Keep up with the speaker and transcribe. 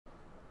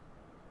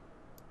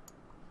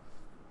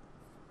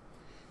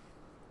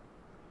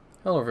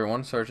Hello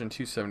everyone, Sergeant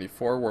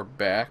 274. We're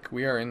back.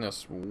 We are in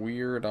this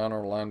weird on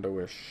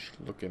Orlando-ish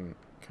looking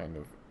kind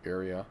of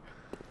area.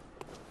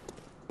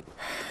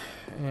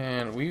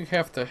 And we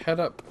have to head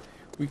up.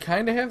 We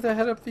kind of have to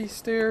head up these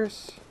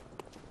stairs.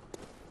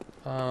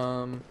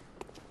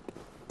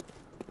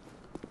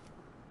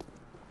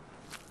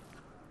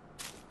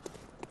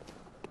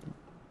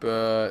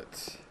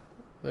 But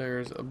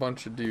there's a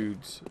bunch of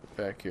dudes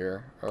back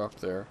here, or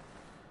up there.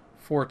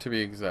 4 to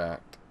be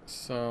exact.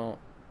 So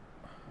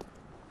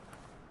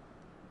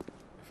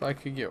if I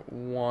could get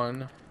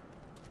one.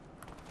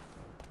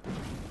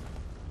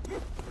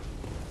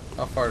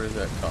 How far does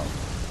that come?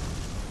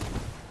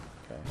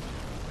 Okay.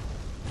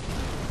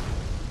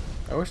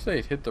 I wish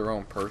they'd hit their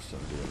own person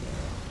doing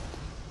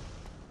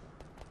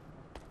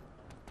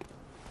that.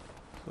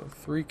 So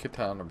 3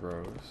 katana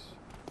bros.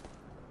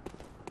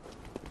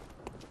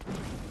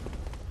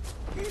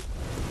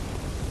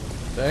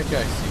 That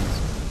guy sees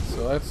me,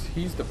 so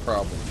he's the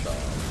problem child.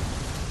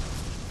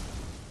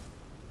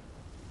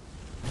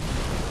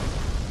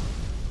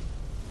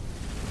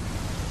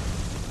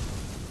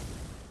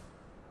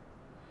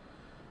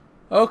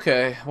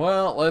 Okay,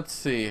 well, let's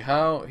see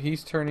how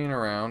he's turning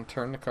around.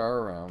 Turn the car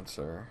around,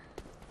 sir.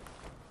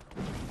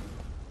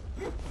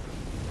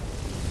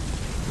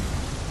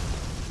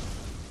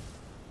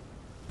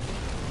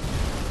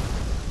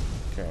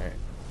 Okay,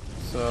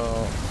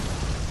 so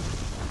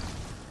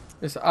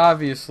this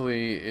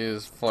obviously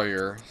is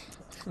fire.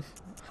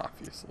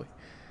 Obviously.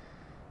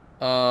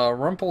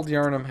 Rumpled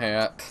Yarnum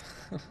hat.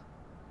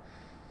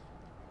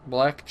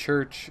 Black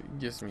Church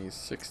gives me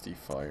 60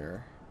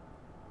 fire.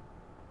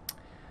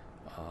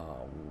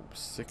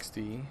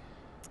 60.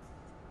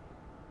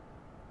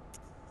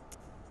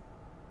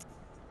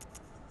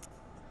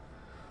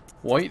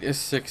 White is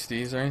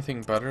 60. Is there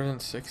anything better than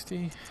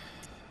 60?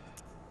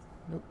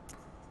 Nope.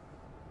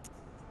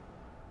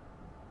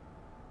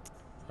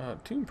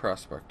 Tomb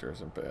Prospector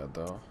isn't bad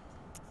though.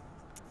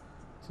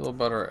 It's a little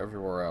better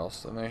everywhere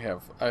else. And they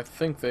have, I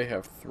think they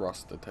have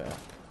thrust attack.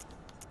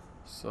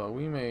 So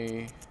we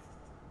may...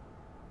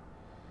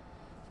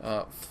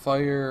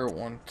 fire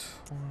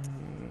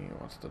 120.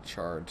 What's the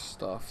charge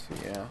stuff?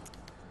 Yeah.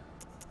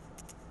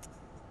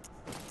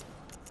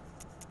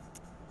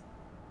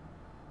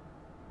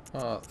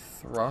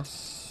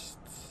 Thrust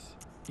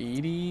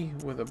 80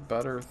 with a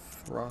better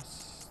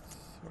thrust.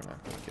 We're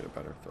not going to get a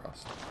better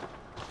thrust.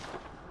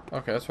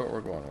 Okay, that's what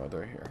we're going with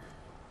right here.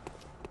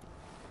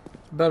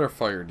 Better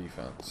fire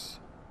defense.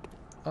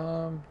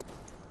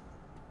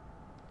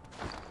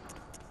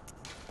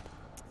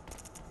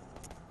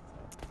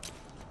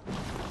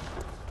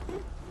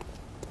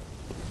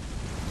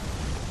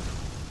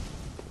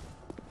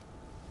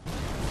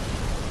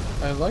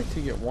 I'd like to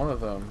get one of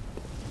them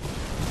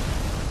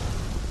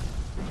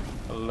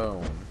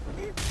alone.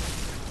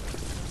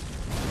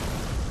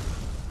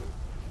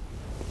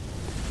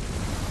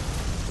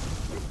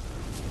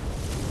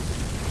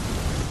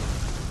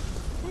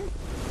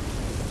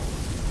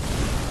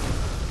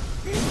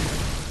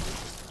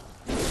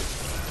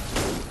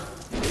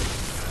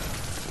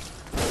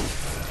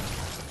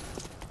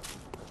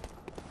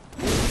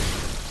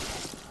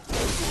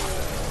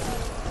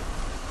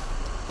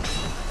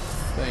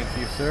 Thank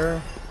you,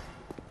 sir.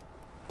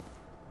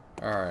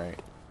 Alright.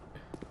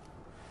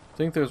 I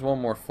think there's one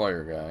more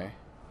fire guy.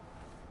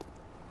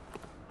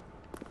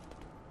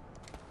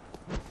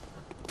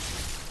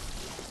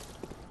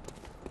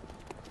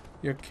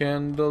 Your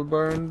candle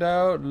burned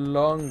out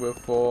long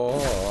before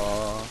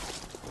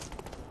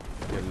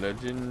your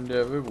legend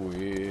ever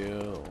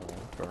will.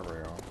 For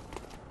real.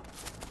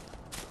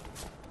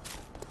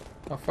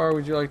 How far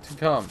would you like to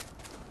come?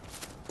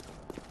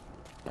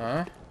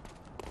 Huh?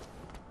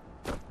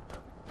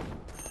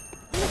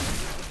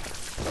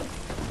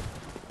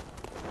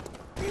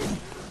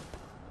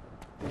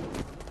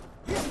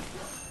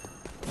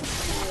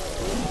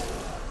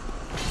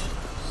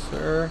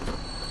 Sir?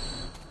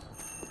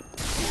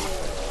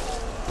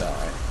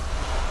 Die.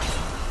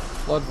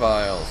 Blood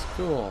vials.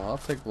 Cool. I'll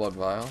take blood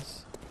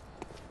vials.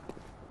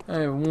 I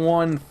have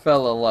one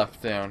fella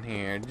left down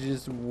here.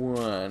 Just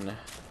one. As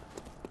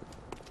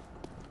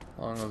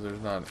long as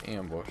there's not an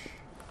ambush.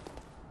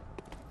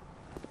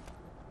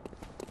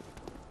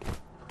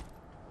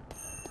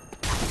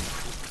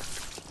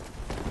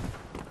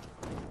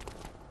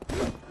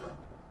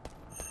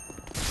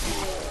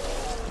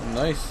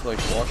 Nice, like,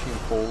 washing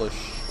Polish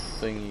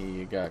thingy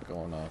you got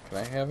going on. Can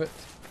I have it?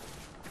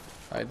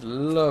 I'd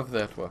love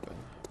that weapon.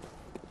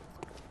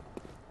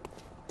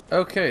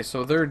 Okay,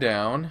 so they're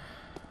down.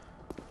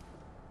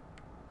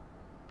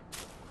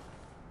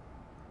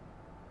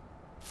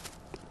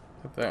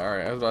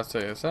 Alright, I was about to say,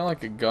 it sounded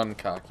like a gun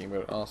cocking,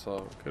 but it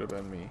also could have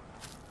been me.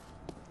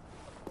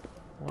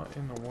 What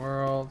in the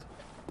world?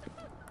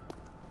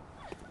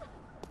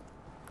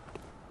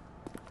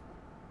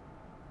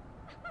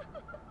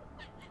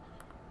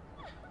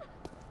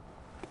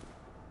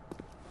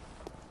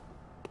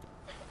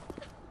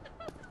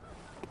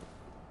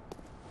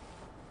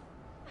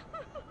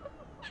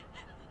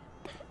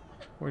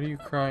 What are you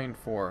crying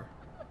for?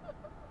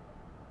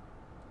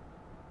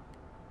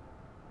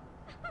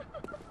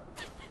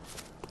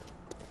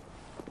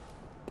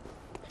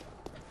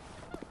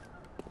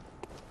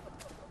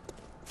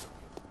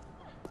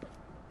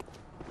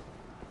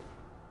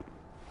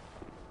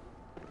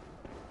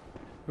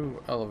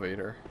 Ooh,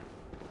 elevator.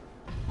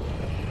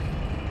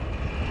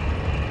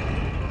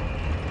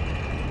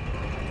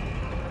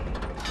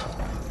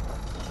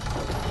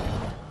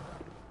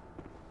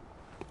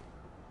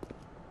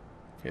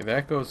 Okay,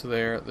 that goes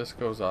there. This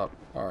goes up.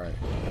 Alright.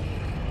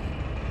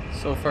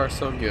 So far,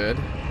 so good.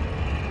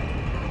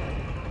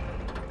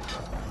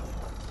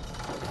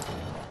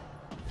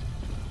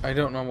 I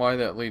don't know why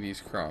that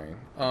lady's crying.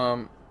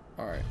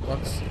 Alright,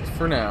 let's,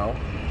 for now,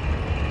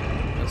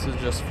 this is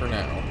just for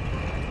now,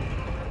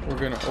 we're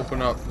gonna open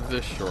up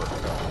this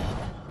shortcut.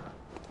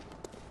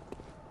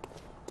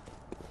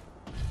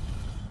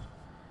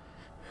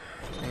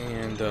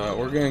 And,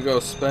 we're gonna go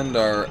spend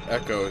our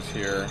echoes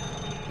here.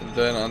 And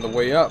then on the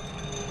way up,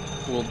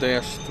 we'll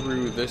dash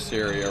through this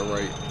area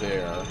right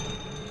there.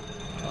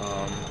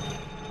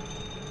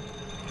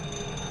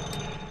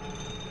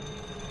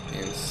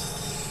 And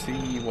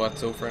see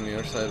what's over on the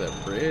other side of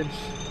that bridge,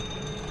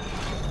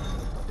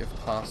 if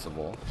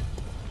possible.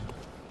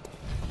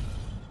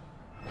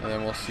 And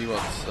then we'll see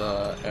what's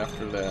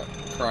after that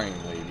crying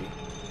lady.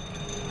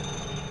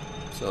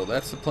 So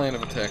that's the plan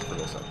of attack for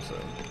this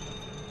episode.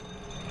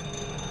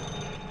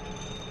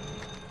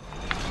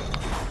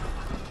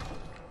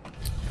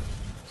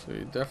 So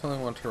you definitely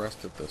want to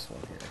rest at this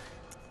one here.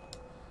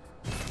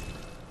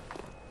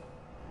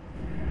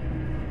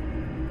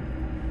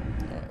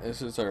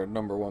 This is our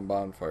 #1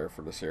 bonfire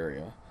for this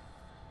area.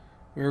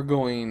 We're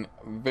going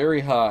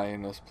very high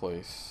in this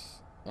place.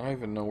 I don't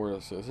even know where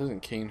this is. This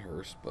isn't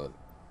Canehurst, but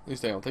at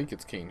least I don't think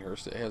it's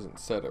Canehurst. It hasn't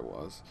said it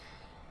was.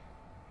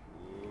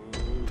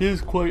 It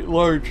is quite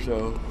large,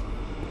 though.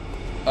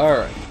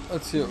 Alright,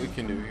 let's see what we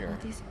can do here.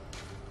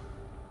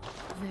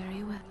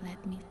 Very well,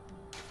 let me.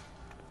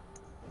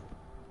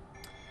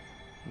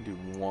 Do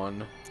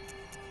one.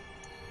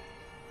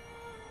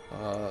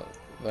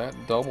 That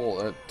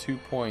double at 2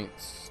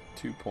 points.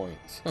 2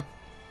 points.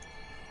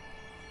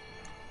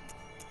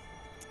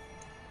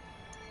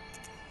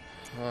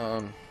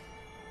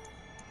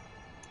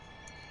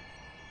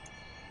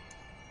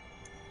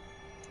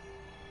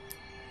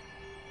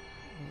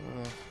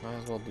 Might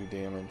as well do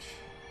damage.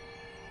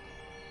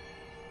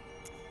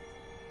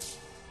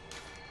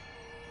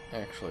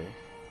 Actually,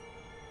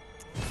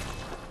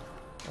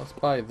 let's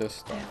buy this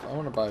stuff. I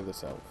want to buy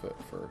this outfit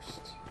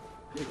first.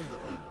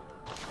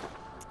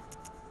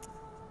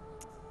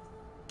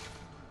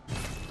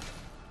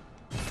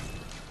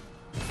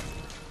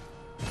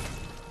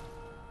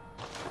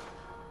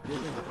 There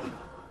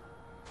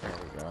we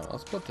go.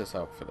 Let's put this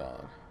outfit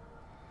on.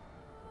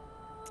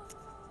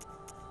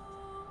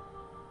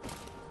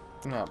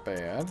 Not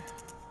bad.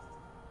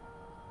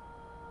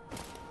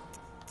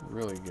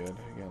 Really good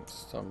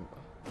against some...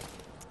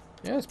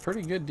 Yeah, it's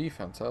pretty good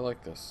defense. I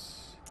like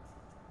this.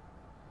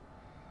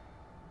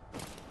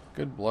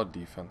 Good blood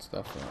defense,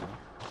 definitely.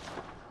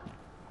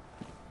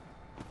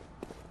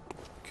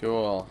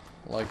 Cool.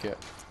 Like it.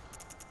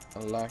 I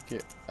like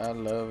it. I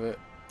love it.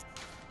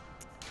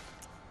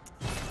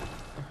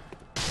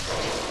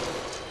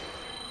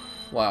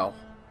 Wow.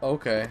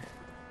 Okay.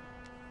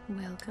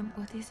 Welcome,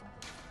 Otis.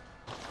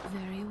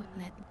 Very well,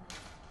 let me.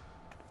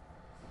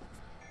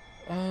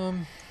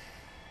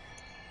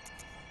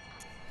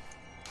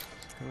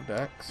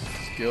 Dex,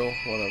 skill,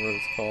 whatever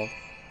it's called.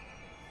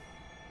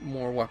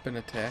 More weapon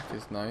attack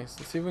is nice.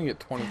 Let's see if we can get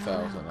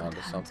 20,000 out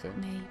of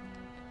something.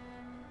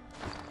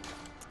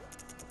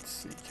 Let's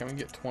see, can we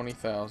get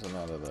 20,000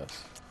 out of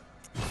this?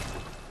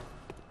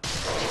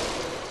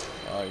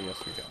 Oh, yes,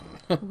 we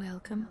can.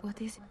 Welcome,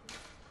 Otis.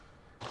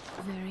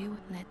 Very well,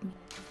 let me.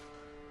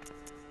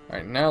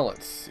 Alright, now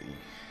let's see.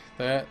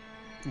 That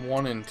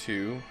 1 and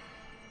 2.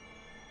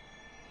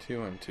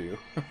 2 and 2.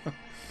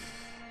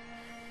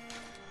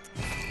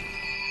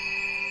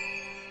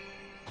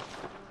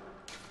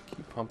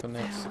 Keep pumping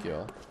that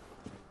skill.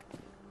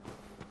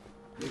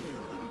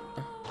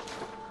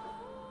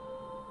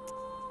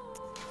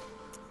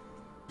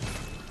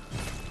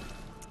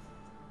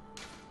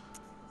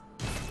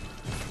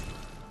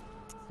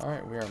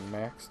 Alright, we are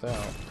maxed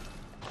out.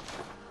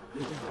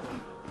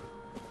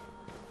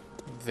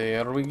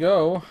 There we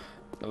go.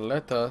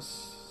 Let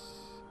us...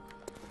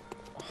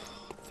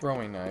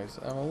 Throwing knives.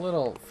 I'm a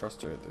little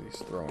frustrated at these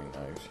throwing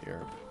knives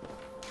here.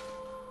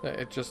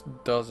 It just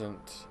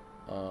doesn't...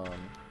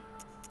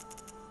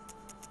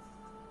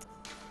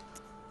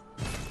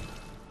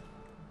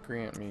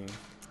 grant me...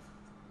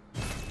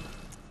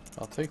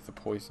 I'll take the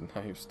poison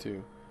knives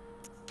too.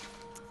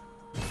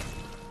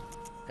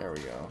 There we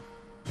go.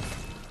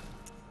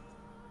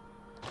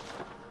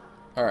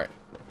 Alright.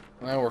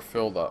 Now we're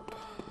filled up.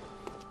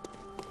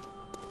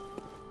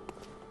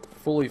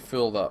 Fully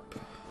filled up.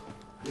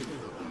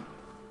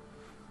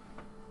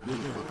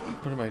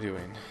 What am I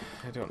doing?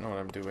 I don't know what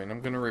I'm doing. I'm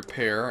going to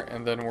repair,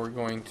 and then we're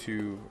going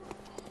to,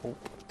 hope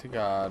to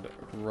God,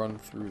 run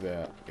through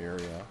that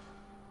area.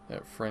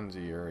 That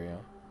frenzy area.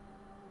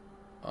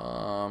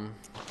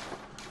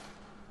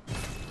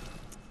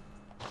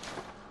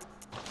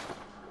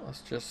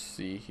 Let's just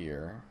see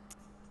here.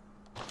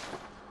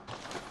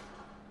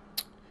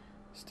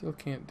 Still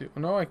can't do...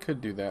 No, I could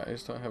do that. I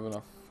just don't have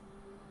enough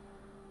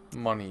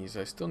Monies.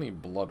 I still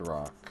need blood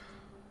rock.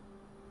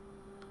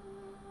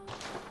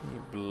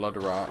 Need blood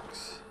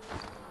rocks.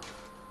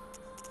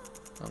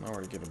 I don't know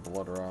where to get a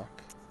blood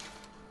rock.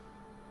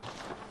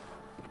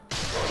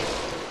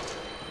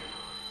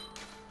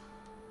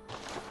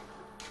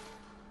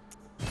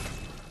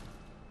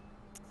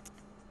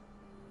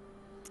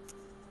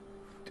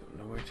 Don't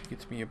know where to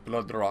get me a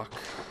blood rock.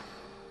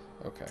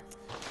 Okay.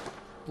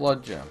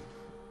 Blood gem.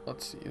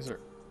 Let's see. Is there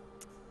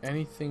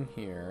anything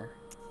here?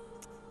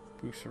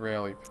 Boost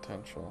rally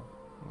potential.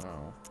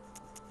 No.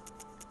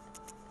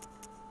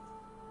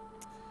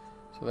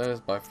 So that is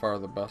by far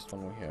the best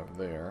one we have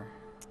there.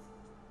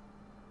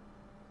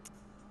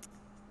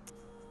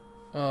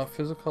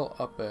 Physical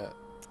up at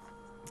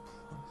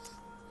plus.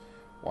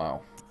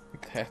 Wow.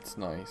 That's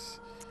nice.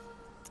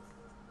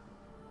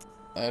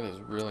 That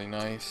is really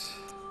nice.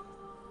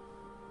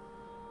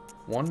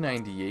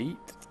 198?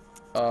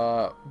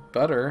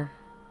 Better.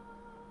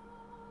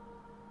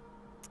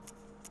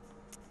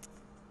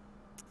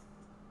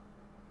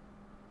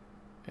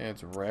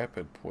 Adds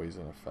rapid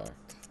poison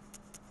effect.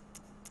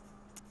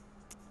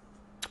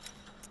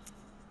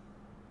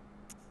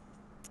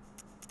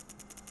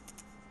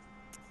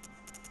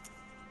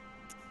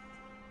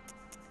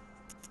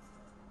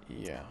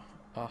 Yeah.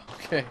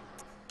 Okay.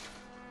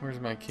 Where's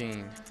my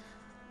cane?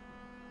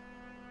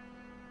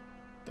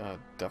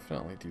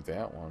 Definitely do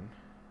that one.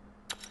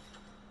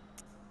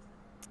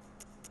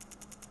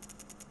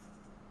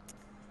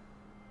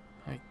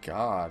 My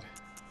God.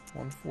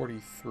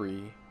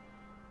 143.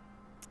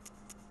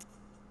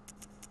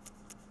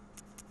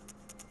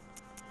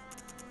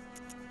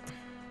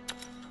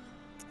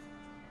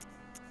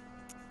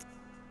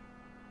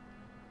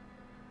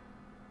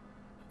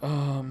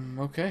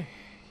 Okay.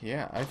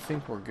 Yeah, I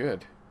think we're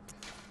good.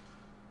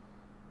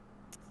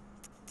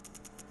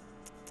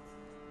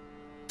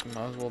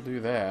 Might as well do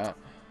that.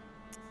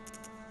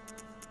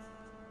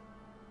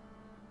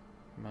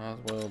 Might as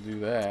well do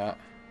that.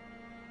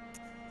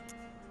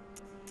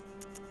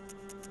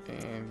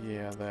 And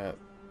yeah, that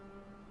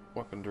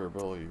weapon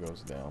durability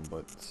goes down,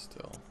 but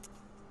still.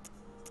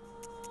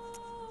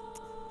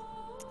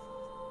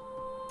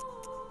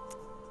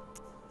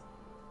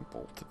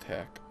 Bolt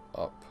attack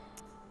up.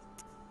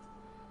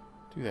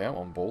 Do that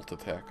one, bolt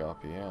attack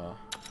up, yeah.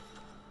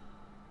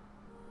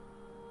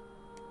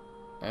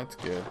 That's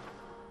good.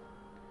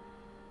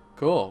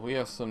 Cool, we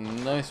have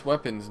some nice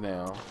weapons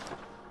now.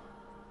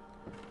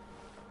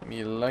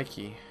 Me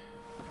likey.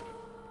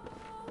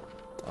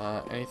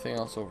 Anything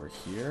else over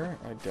here?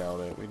 I doubt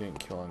it. We didn't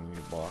kill any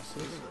new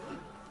bosses.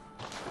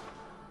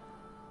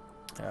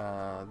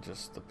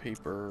 Just the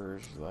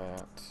papers,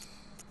 that.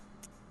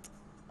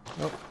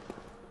 Nope.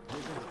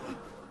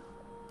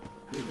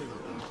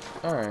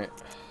 Alright.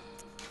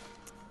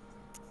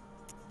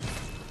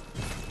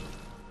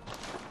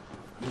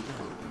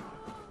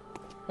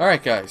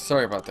 Alright guys,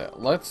 sorry about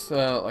that. Let's,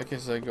 like I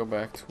said, go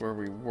back to where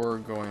we were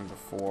going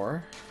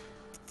before.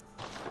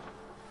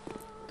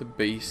 The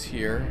base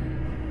here.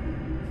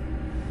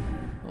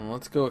 And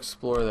let's go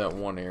explore that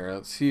one area.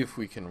 Let's see if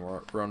we can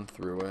run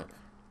through it.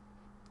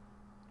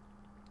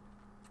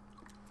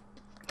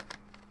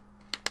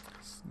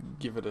 Let's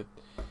give it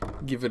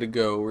a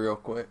go real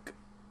quick.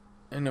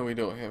 I know we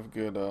don't have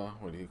good,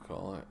 what do you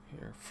call it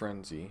here?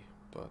 Frenzy,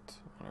 but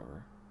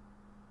whatever.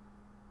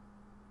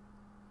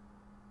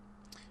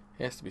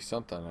 Has to be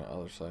something on the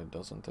other side,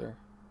 doesn't there?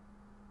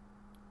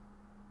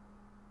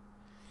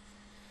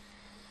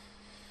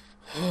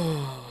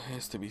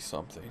 Has to be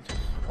something.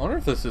 I wonder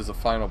if this is the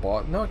final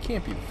boss. No, it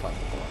can't be the final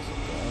boss.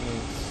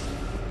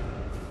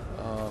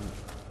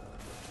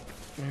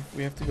 I mean,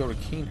 we have to go to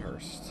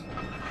Keenhurst.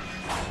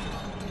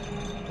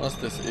 Unless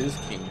this is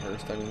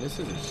Keenhurst. I mean, this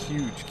is a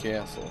huge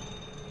castle.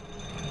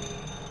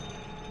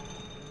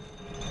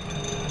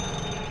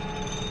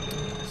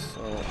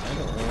 So, I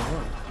don't really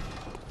know.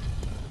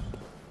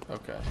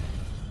 Okay.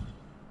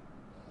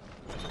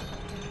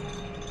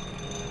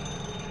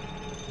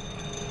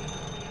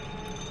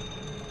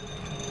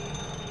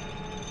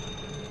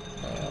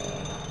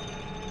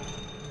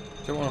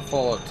 Don't want to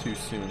fall out too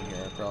soon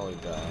here. I'd probably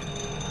die.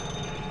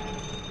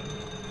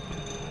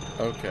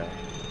 Okay.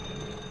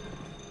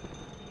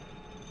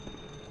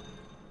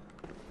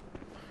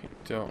 I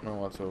don't know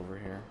what's over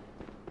here.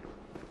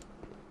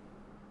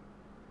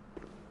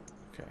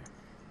 Okay.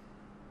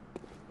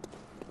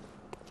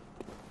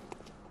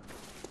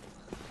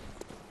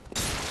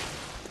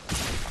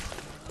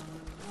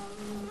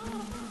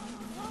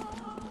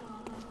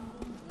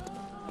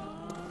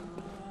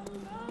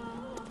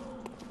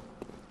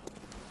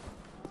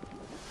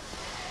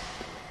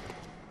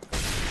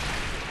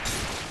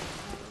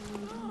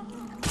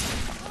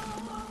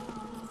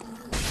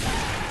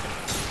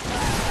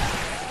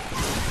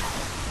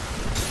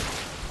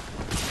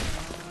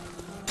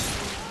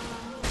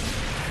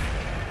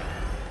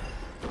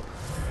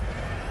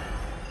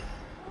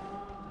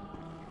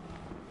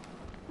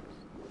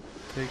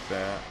 Take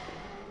that.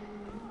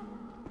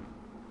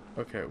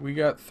 Okay, we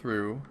got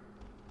through.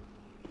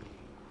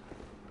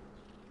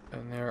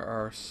 And there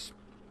are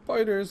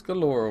spiders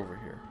galore over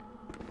here.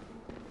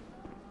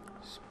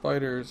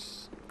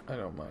 Spiders, I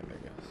don't mind, I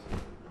guess.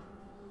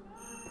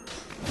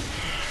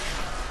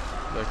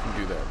 I can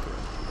do that too.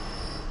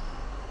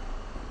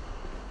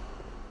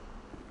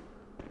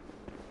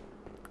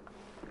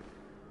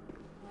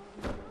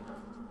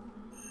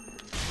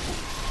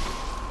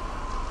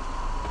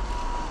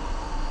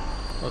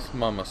 Unless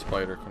Mama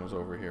Spider comes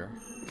over here.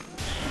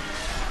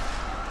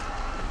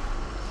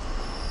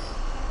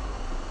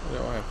 I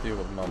don't have to deal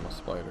with Mama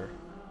Spider.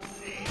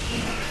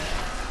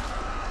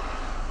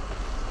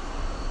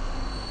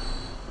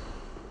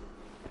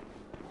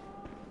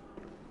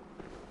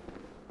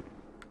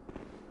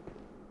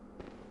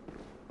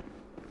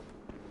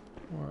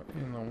 What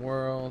in the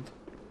world?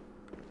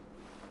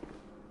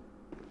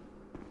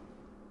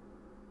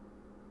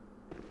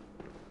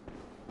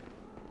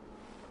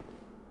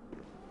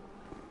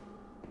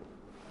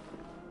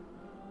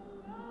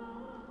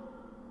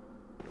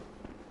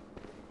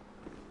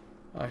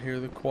 I hear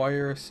the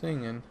choir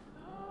singing.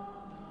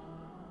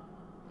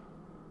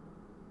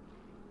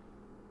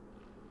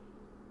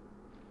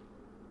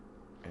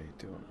 I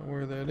don't know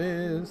where that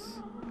is.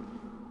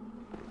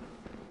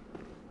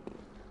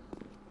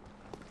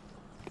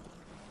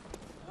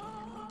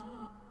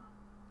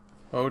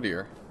 Oh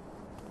dear.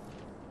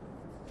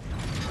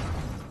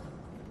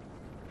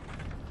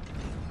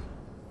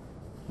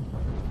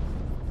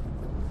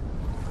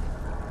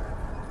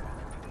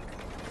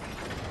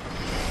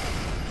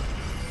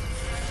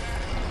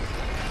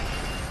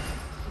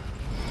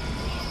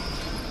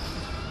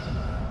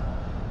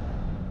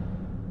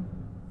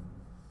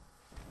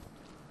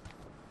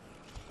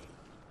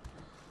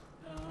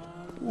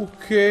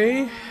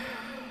 Okay.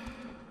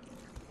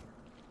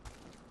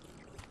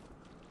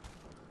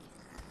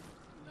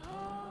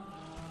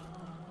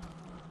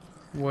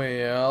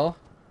 Well.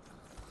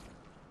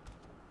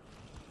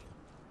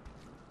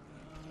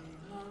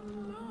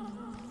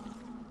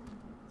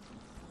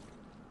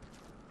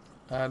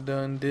 I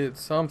done did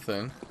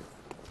something.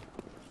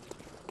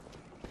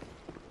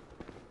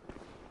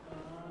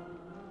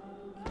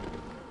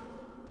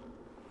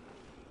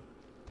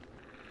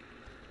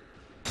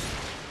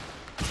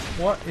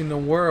 What in the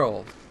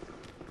world?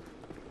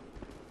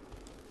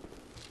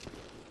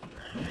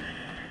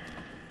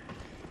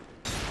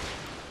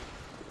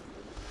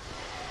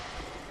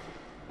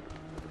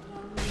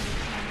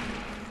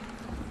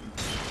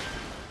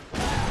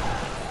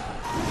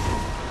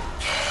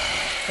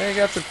 Hey, I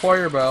got the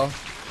choir bell.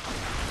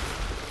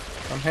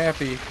 I'm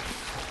happy. Is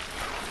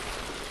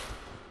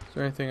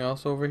there anything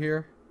else over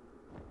here?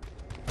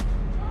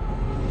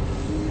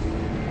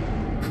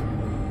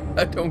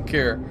 I don't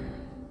care.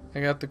 I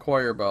got the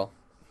choir bell.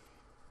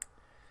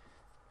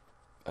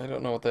 I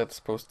don't know what that's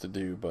supposed to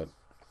do, but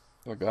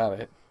I got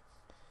it.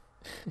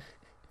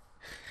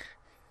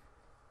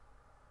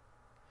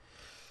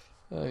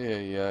 Ay,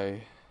 ay,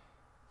 ay.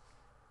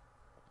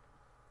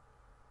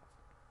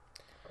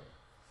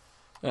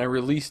 And I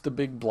released a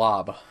big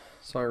blob.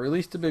 So I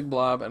released a big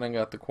blob and I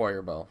got the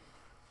choir bell.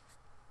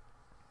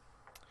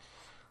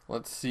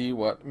 Let's see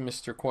what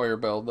Mr. Choir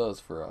Bell does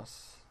for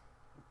us.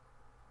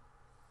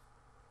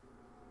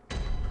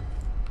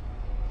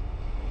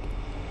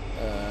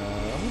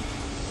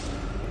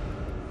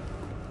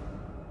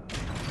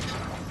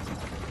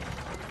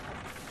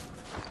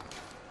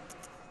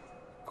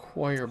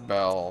 Choir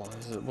bell.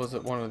 Was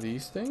it one of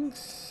these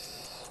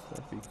things?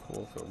 That'd be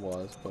cool if it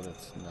was, but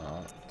it's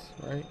not,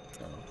 right?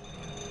 No.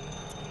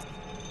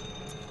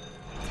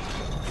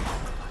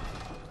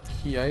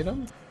 Key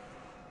item?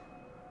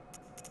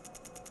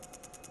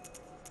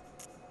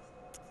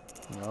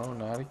 No,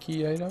 not a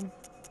key item.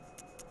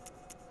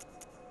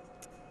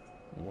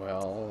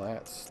 Well,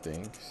 that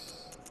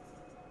stinks.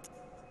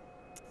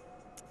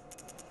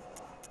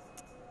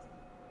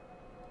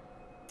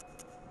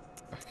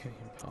 Okay,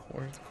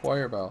 where's the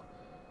choir bell?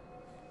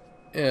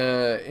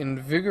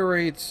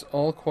 Invigorates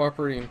all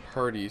cooperating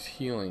parties,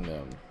 healing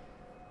them.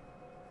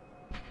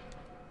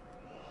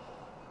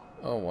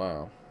 Oh,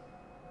 wow.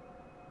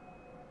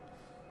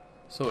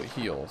 So it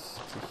heals.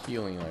 It's a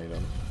healing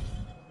item.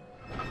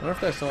 I wonder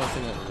if that's the only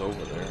thing that was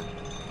over there.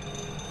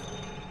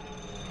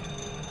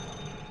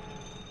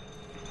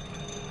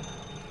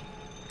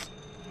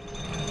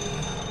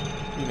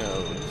 Who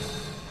knows?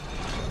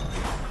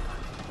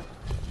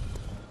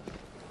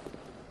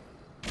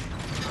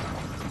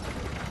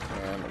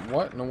 And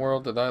what in the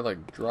world did I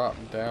like drop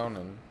down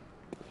and...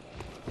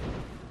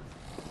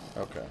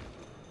 Okay.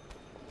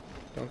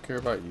 Don't care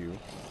about you.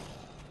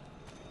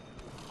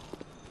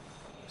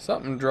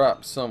 Something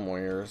dropped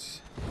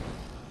somewheres.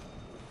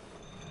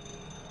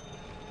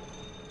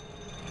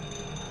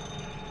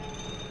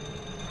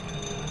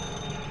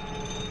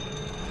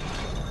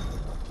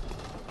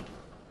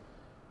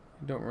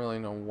 Don't really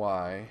know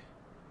why.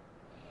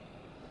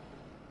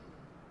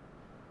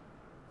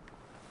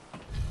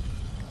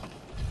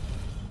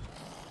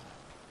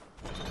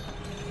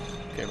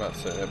 Okay, about to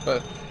say that,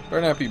 but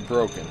better not be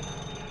broken.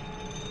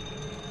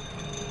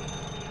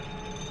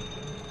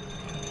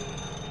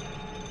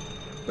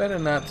 Better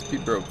not to be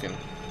broken.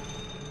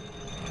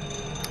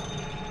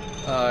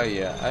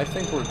 Yeah, I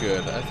think we're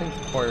good. I think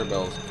the choir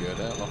bell's good.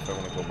 I don't know if I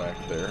want to go back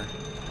there.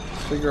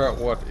 Let's figure out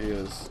what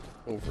is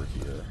over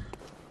here.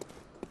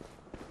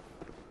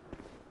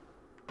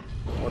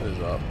 What is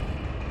up?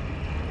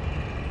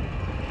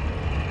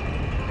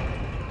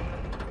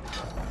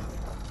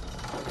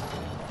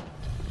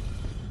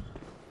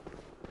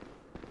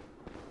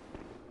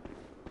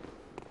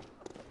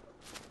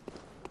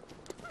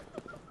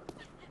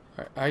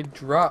 Alright, I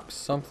dropped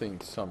something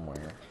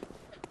somewhere.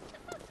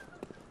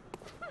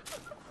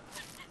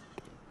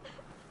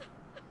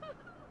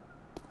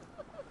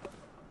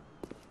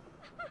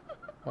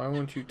 Why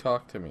won't you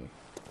talk to me?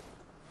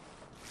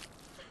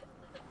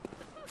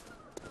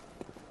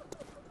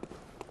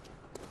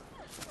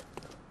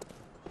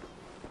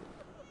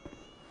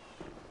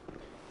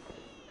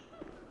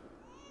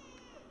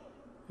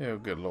 Oh,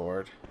 good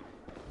lord.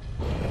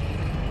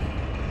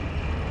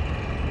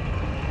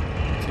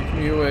 Take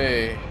me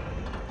away.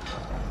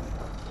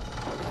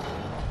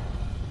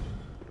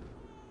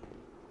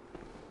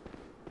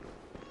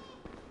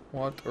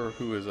 What or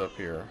who is up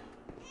here?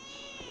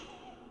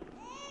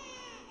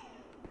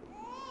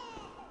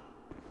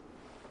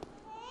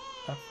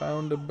 I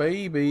found a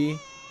baby.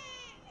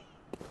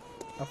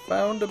 I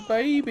found a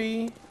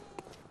baby.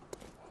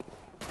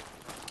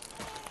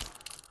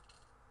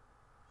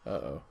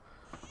 Uh-oh.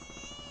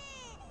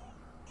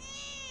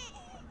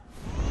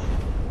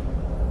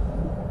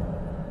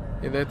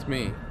 Yeah, that's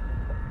me.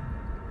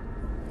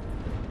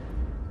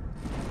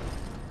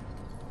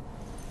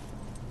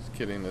 Just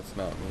kidding, that's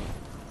not me.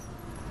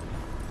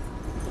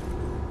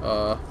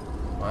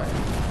 What?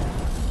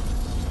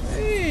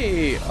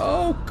 Hey!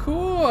 Oh,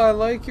 cool! I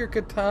like your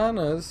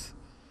katanas.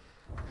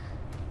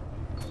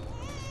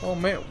 Oh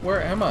man,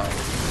 where am I?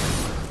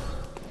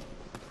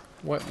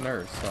 What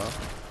nurse, huh?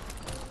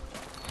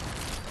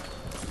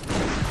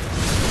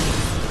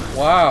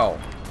 Wow!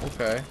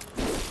 Okay.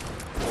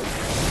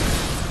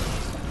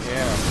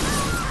 Yeah.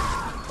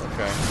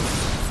 Okay.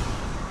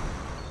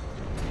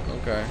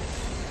 Okay.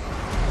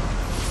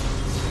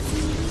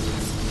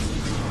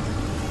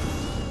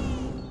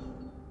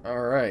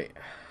 Alright.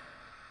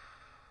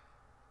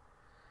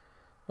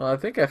 Well, I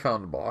think I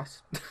found a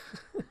boss.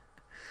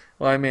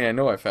 Well, I mean, I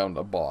know I found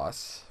a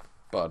boss.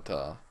 But,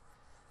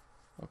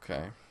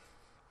 okay.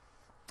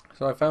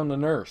 So I found a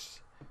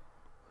nurse.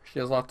 She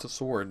has lots of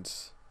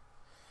swords.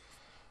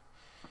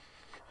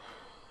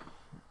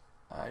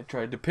 I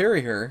tried to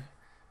parry her.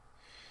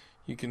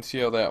 You can see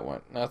how that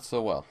went. Not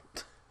so well.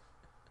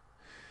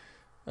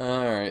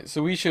 Alright,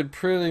 so we should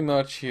pretty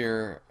much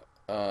here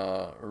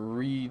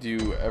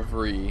redo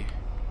every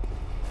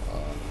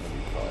what do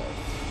you call it?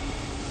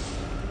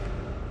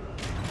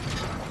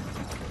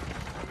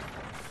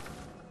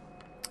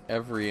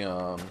 Every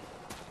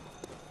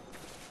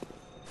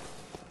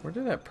where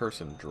did that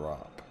person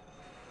drop?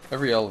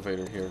 Every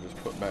elevator here just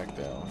put back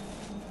down.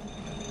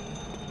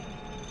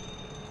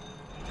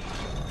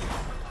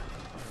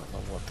 I don't know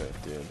what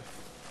that did.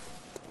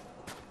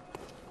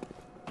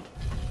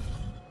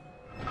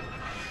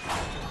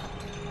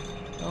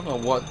 I don't know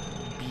what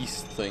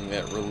beast thing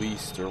that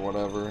released or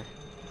whatever.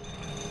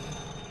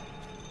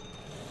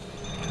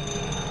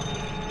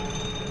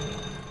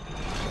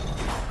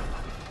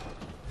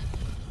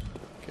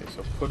 Okay,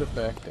 so put it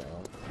back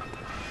down.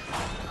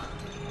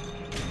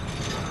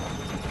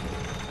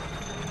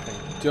 I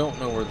don't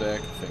know where that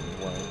thing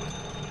went.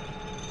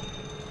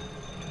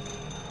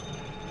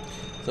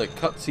 It's like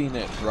cutscene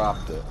that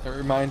dropped it. It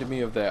reminded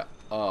me of that,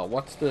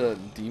 what's the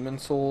Demon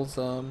Souls,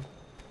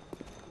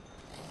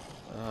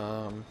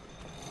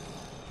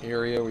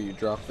 area where you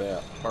drop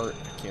that heart.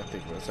 I can't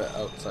think of it. It's that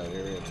outside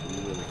area. It's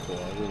really cool.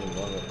 I really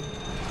love it.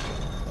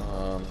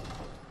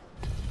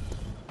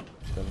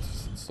 It's been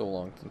so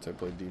long since I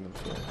played Demon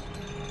Souls.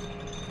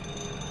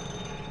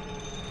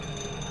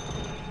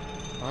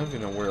 I don't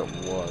even know where it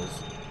was.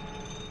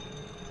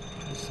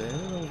 Is that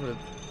over?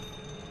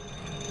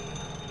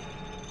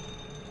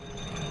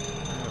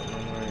 I don't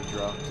know where I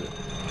dropped it.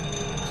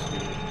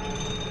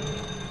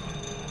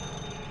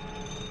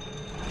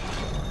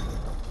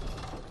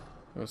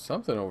 There was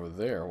something over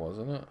there,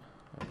 wasn't it?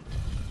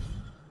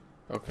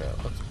 Okay,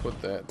 let's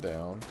put that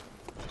down.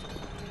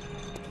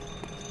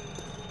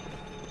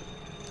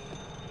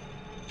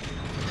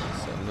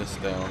 Send this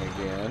down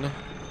again.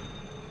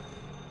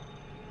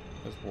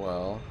 As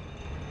well.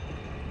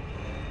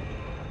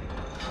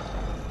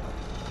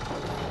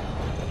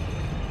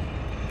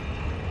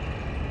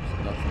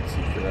 There's nothing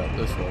secret out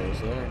this way, is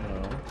there?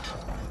 No.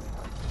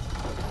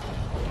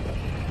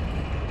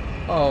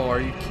 Oh, are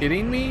you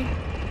kidding me?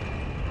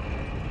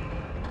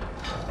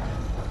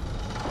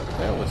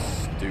 That was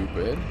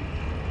stupid.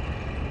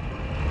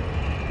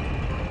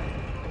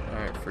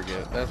 Alright,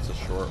 forget it. That's a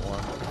short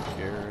one. Who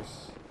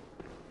cares?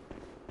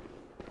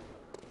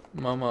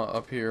 Mama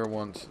up here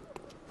wants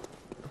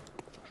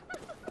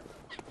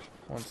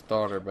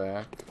daughter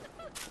back.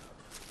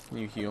 Can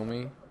you heal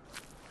me?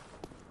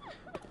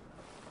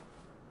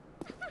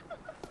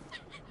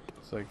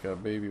 It's like a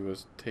baby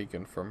was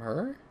taken from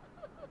her.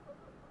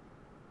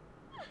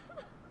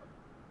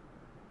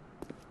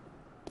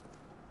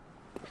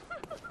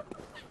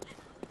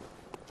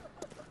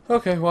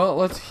 Okay, well,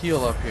 let's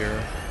heal up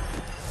here.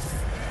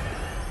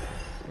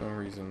 No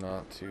reason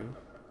not to.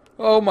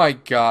 Oh my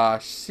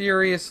gosh,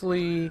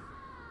 seriously?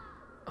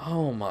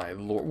 Oh my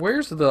lord.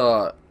 Where's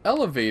the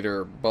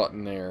elevator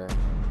button there?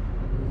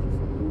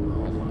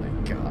 Oh my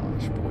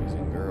gosh, boys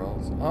and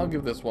girls. I'll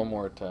give this one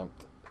more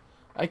attempt.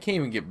 I can't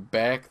even get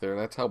back there.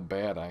 That's how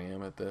bad I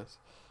am at this.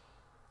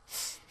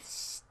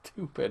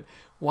 Stupid.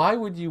 Why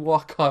would you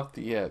walk off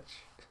the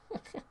edge?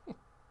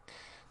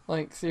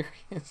 Like,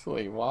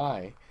 seriously,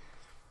 why?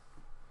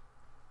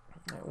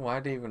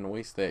 Why'd I even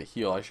waste that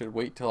heal? I should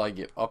wait till I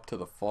get up to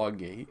the fog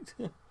gate.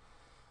 Oh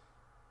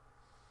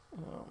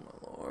my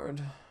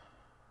lord.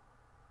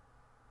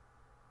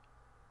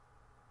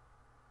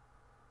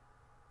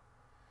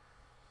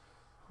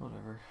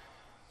 Whatever.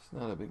 It's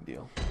not a big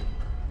deal.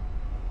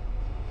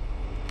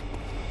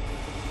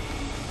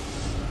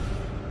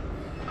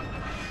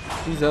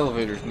 These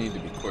elevators need to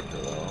be quicker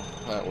though.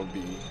 That would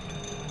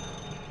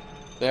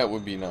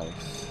be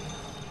nice.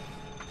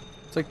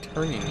 It's like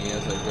turning me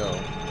as I go.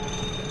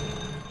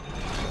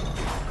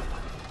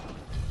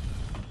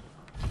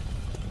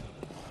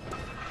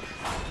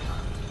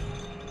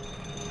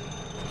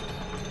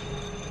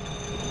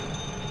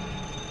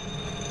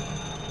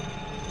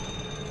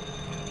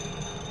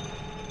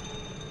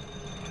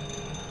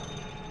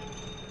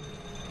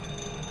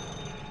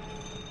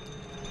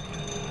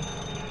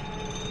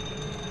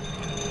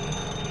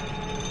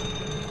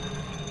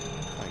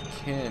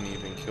 Can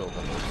even kill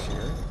them this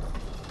year.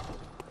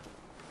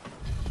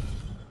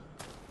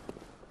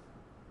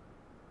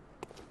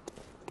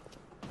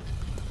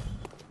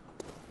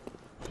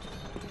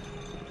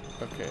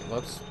 Okay,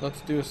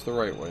 let's do this the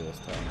right way this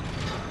time.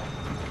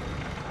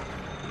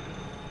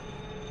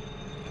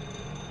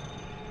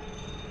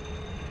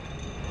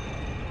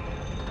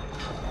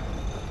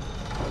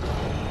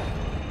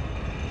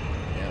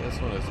 Yeah,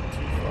 this one isn't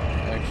too far.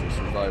 I actually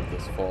survived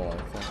this fall, I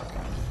think.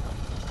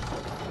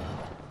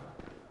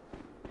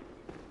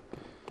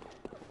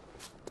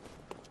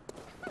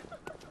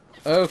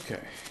 Okay.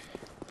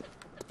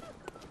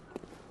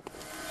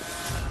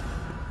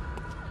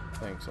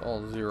 Thanks,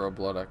 all 0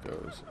 blood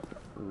echoes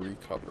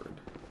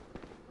recovered.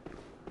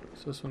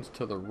 So this one's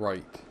to the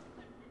right.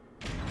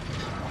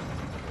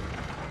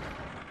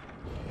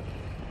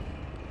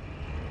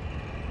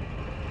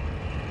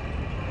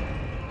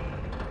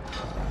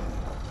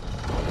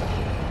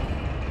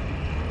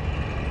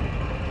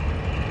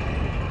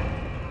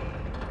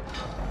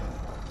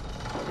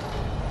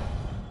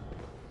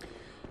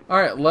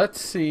 Alright, let's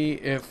see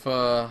if,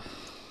 it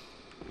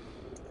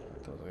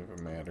doesn't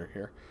even matter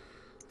here.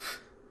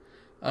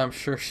 I'm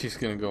sure she's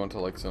gonna go into,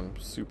 like, some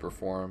super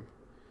form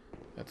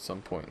at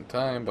some point in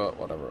time, but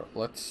whatever.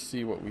 Let's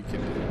see what we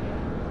can do.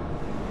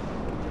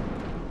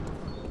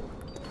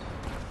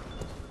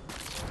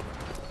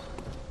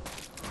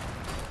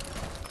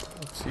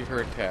 Let's see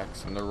her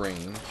attacks in the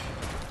range.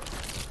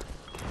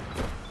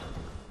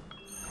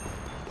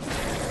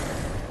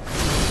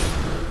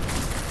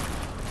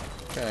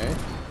 Okay.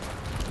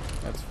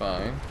 That's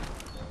fine.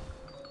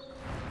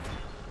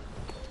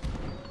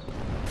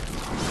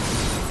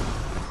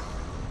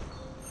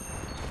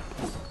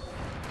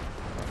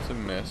 That's a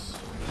miss.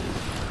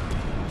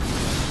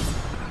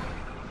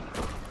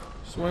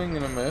 Swing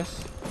and a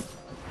miss.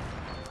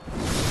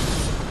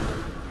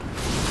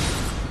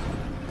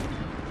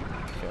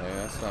 Okay,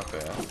 that's not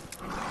bad.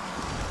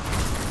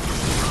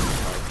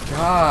 Oh my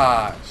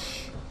gosh!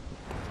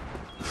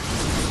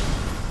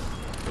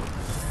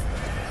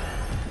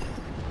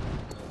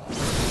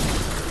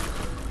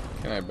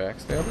 Can I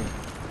backstab him?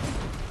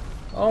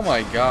 Oh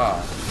my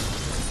god.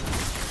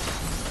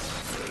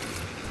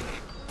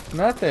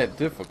 Not that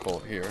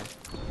difficult here.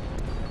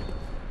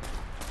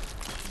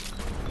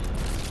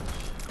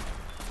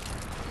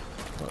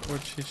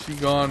 What she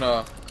gone,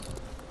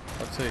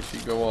 let's say she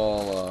go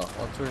all,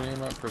 what's her name,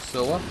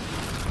 Priscilla?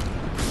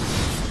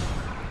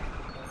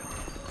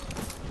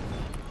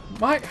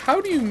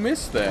 How do you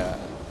miss that?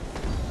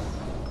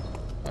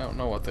 I don't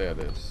know what that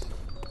is.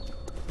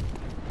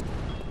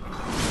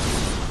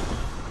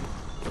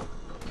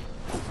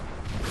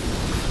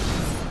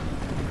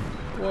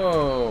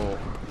 Whoa.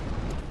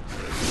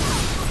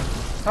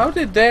 How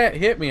did that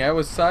hit me? I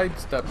was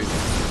sidestepping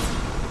it.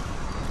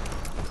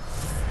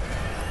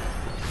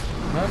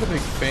 Not a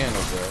big fan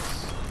of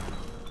this.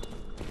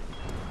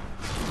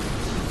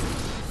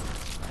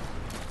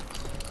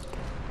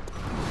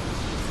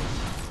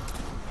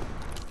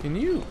 Can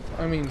you?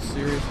 I mean,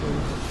 seriously?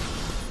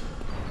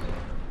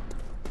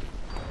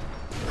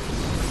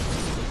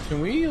 Can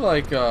we,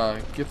 like,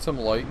 get some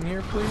light in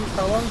here, please?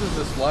 How long does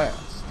this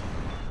last?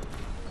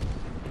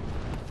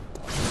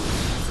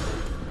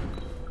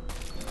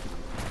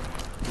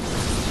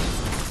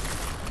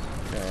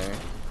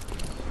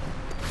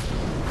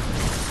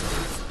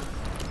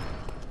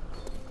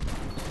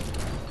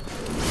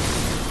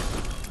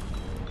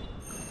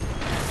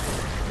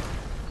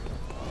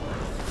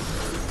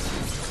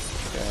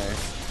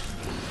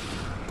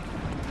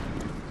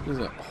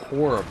 Isn't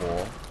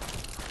horrible.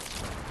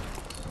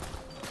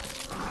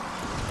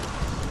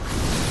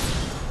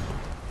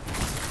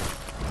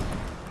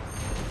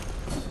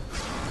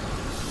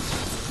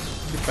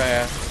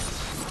 fast.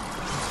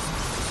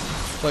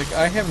 Like,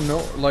 I have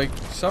no... Like,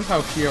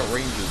 somehow she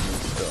outranges me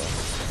still.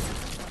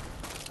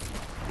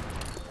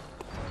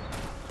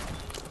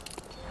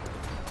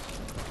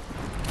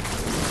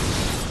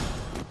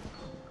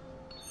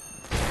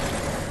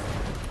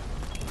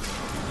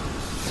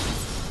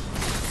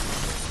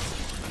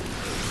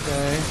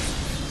 Okay.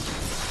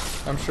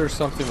 I'm sure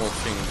something will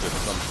change at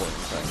some point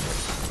in time.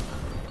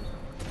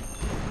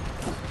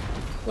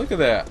 Look at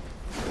that.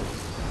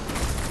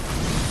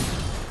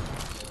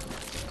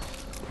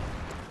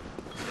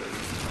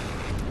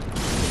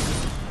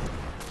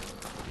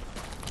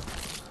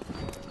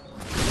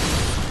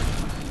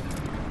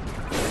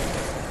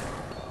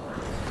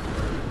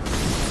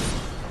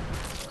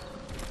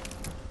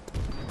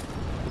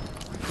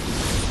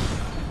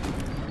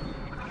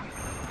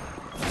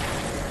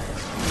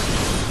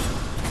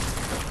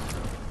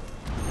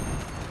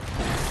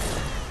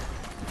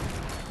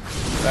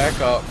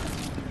 Back up.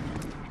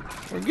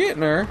 We're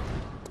getting her.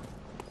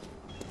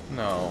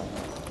 No.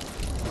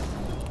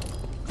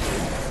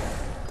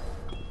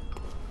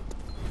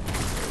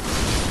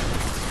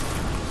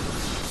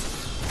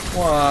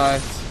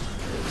 What?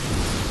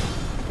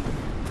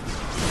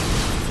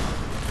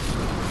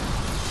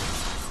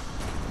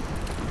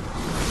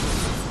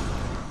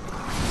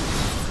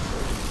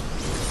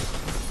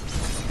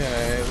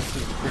 Okay, this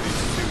is pretty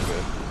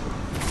stupid.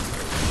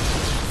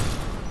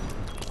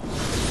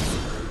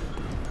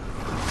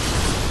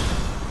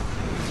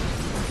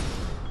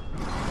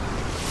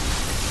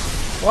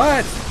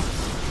 What?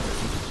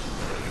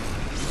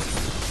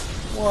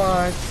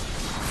 What?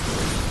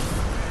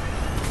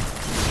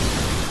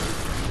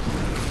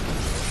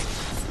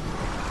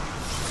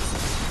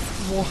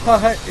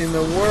 What in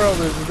the world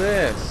is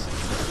this?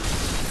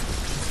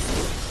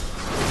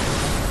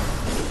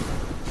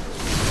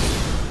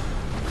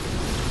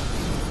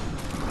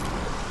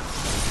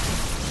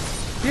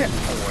 Get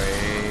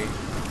away.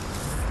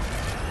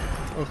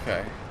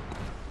 Okay.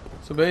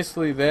 So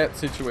basically that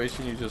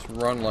situation, you just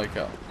run like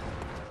a...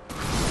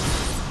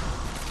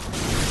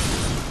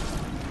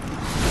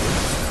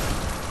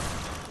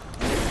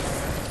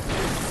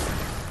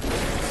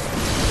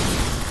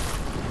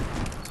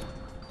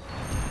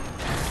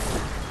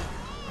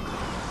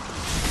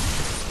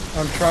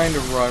 I'm trying to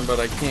run, but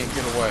I can't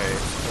get away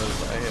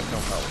because I have no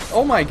health.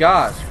 Oh my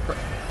gosh! The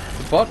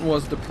button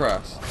was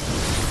depressed.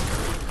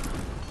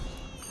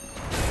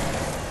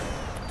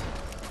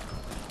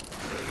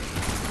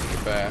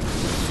 Get back.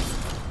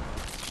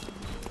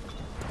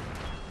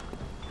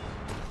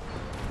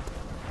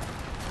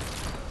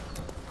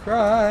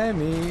 Cry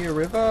me a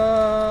river.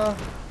 Oh,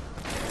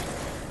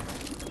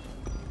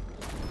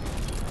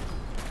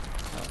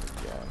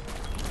 God.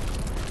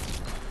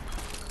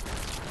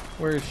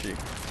 Where is she?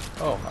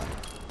 Oh, hi.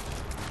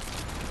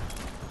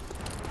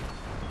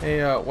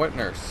 Hey, wet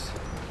nurse.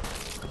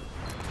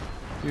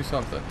 Do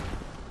something.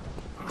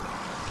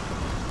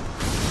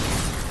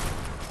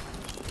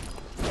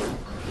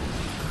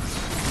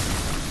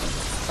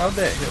 How'd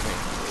that hit me?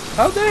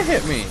 How'd that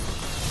hit me?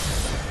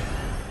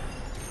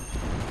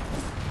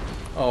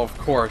 Oh, of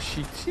course.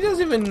 She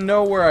doesn't even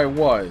know where I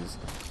was.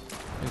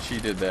 And she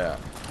did that.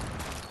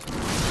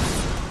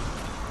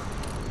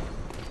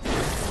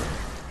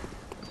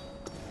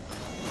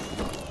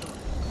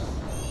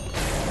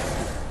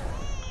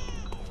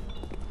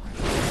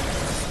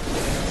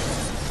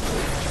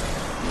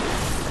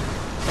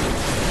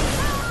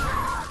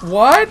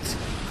 What?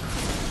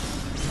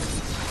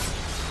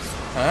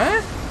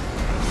 Huh?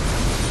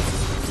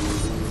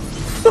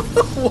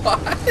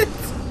 What?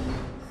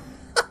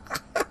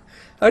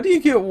 How do you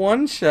get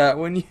one shot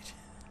when you...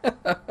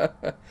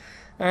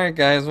 Alright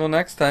guys, well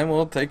next time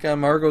we'll take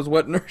on Margo's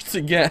wet nurse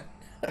again.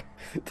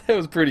 That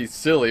was pretty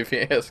silly if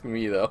you ask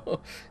me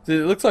though.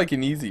 It looks like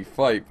an easy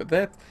fight, but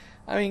that...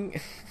 I mean,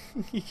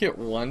 you get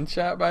one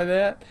shot by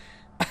that?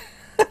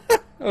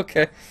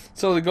 Okay,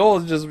 so the goal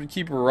is just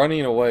keep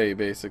running away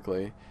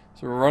basically.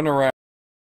 So run around.